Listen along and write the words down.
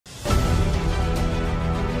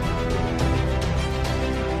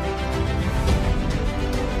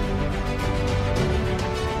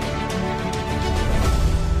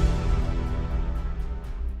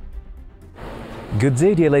Good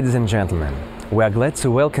day, dear ladies and gentlemen. We are glad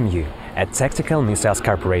to welcome you at Tactical Missiles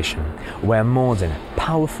Corporation, where modern,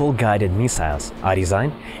 powerful guided missiles are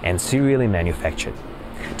designed and serially manufactured.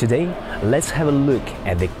 Today, let's have a look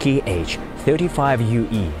at the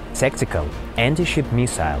Kh-35UE Tactical anti-ship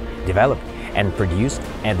missile developed and produced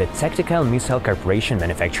at the Tactical Missile Corporation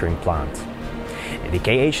manufacturing plant. The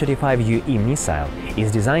Kh-35UE missile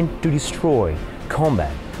is designed to destroy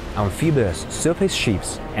combat, amphibious surface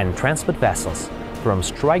ships and transport vessels from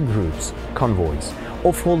strike groups, convoys,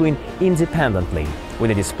 or following independently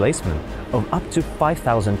with a displacement of up to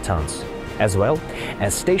 5,000 tons, as well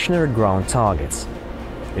as stationary ground targets.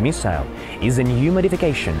 The missile is a new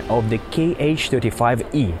modification of the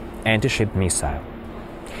Kh-35E anti-ship missile.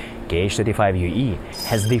 Kh-35UE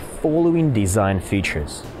has the following design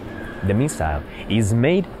features. The missile is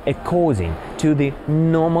made according to the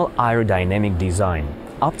normal aerodynamic design,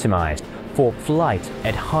 optimized for flight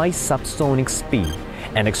at high subsonic speed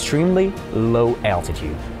and extremely low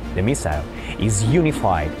altitude. The missile is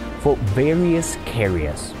unified for various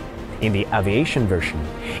carriers. In the aviation version,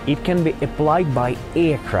 it can be applied by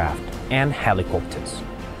aircraft and helicopters,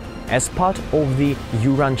 as part of the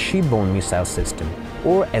Uran shipborne missile system,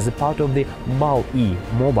 or as a part of the BAL-E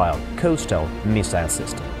mobile coastal missile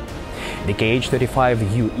system. The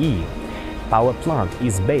Kh-35UE power plant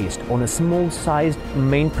is based on a small-sized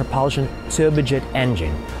main propulsion turbojet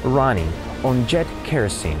engine running on jet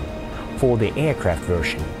kerosene for the aircraft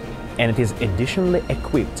version, and it is additionally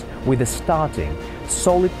equipped with a starting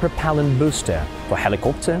solid propellant booster for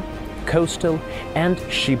helicopter, coastal and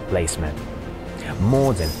ship placement.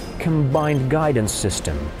 Modern combined guidance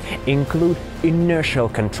system include inertial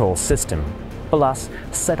control system plus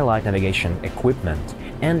satellite navigation equipment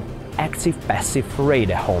and active-passive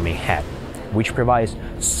radar homing head, which provides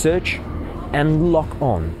search and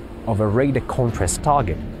lock-on of a radar contrast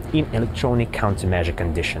target in electronic countermeasure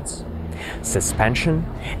conditions. Suspension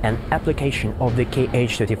and application of the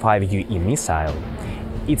Kh-35UE missile,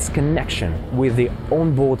 its connection with the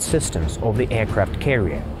onboard systems of the aircraft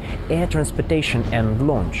carrier, air transportation and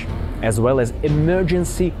launch, as well as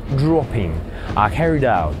emergency dropping, are carried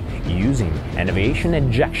out using an aviation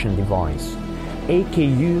ejection device,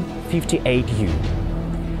 AKU-58U.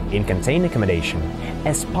 In container accommodation,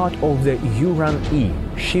 as part of the Uran-E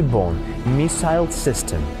shipborne missile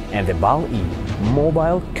system and the BAL-E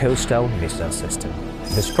mobile coastal missile system.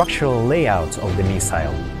 The structural layout of the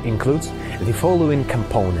missile includes the following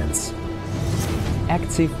components: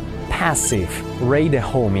 active-passive radar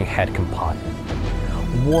homing head compartment,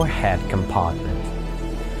 warhead compartment,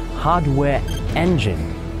 hardware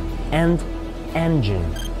engine and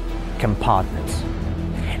engine compartments,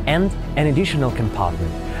 and an additional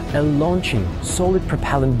compartment, a launching solid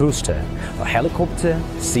propellant booster for helicopter,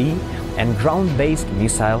 sea and ground-based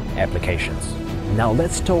missile applications. Now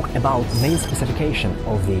let's talk about main specification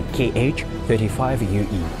of the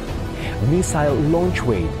Kh-35UE. Missile launch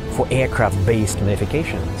weight for aircraft-based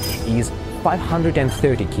modification is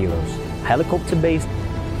 530 kilos, helicopter-based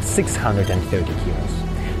 630 kilos,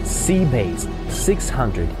 sea-based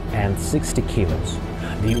 660 kilos.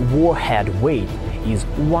 The warhead weight is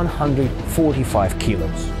 145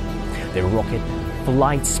 kilos. The rocket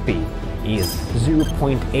flight speed is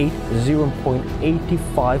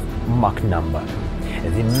 0.85 Mach number.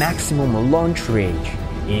 The maximum launch range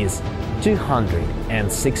is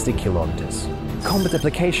 260 kilometers. Combat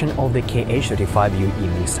application of the Kh-35UE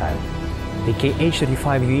missile. The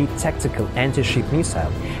Kh-35UE Tactical anti-ship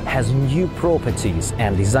missile has new properties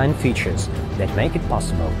and design features that make it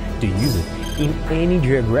possible to use it in any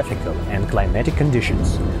geographical and climatic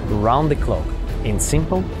conditions, round the clock, in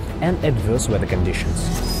simple and adverse weather conditions,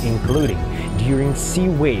 including during sea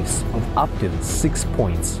waves of up to 6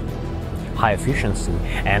 points. High efficiency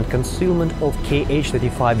and concealment of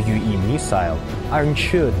Kh-35UE missile are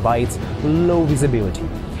ensured by its low visibility,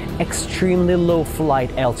 extremely low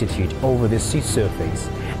flight altitude over the sea surface,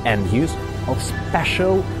 and use of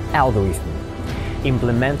special algorithm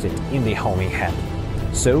implemented in the homing head.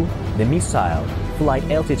 So, the missile flight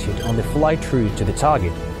altitude on the flight route to the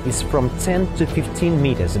target is from 10 to 15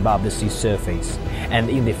 meters above the sea surface, and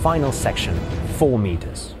in the final section 4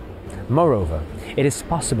 meters. Moreover, it is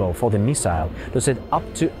possible for the missile to set up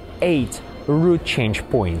to 8 route change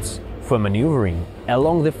points for maneuvering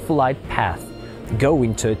along the flight path,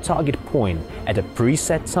 going to a target point at a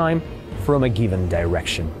preset time from a given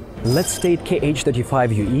direction. Let's state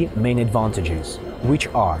Kh-35UE main advantages, which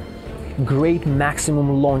are great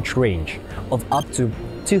maximum launch range of up to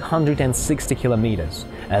 260 kilometers.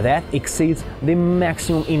 That exceeds the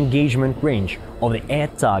maximum engagement range of the air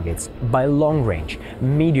targets by long range,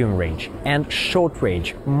 medium range and short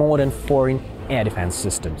range modern foreign air defense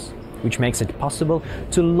systems, which makes it possible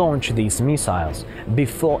to launch these missiles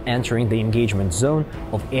before entering the engagement zone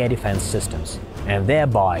of air defense systems, and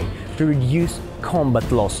thereby to reduce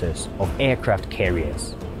combat losses of aircraft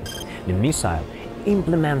carriers. The missile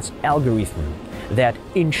implements algorithms that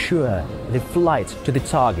ensure the flight to the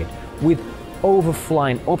target with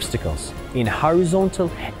overflying obstacles in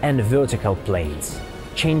horizontal and vertical planes,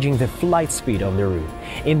 changing the flight speed of the route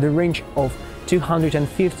in the range of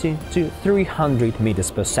 250 to 300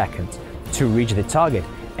 meters per second to reach the target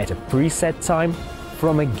at a preset time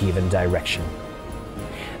from a given direction.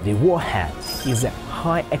 The warhead is a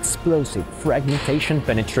high explosive fragmentation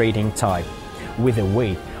penetrating type with a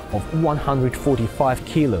weight of 145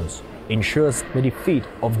 kilos, ensures the defeat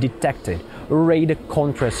of detected radar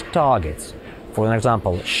contrast targets, for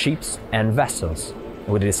example ships and vessels,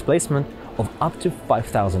 with a displacement of up to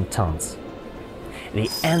 5,000 tons. The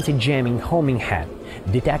anti-jamming homing head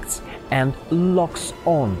detects and locks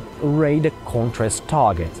on radar contrast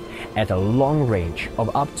targets at a long range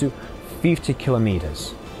of up to 50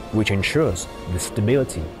 kilometers, which ensures the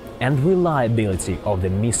stability and reliability of the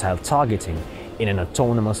missile targeting in an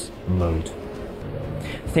autonomous mode.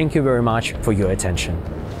 Thank you very much for your attention.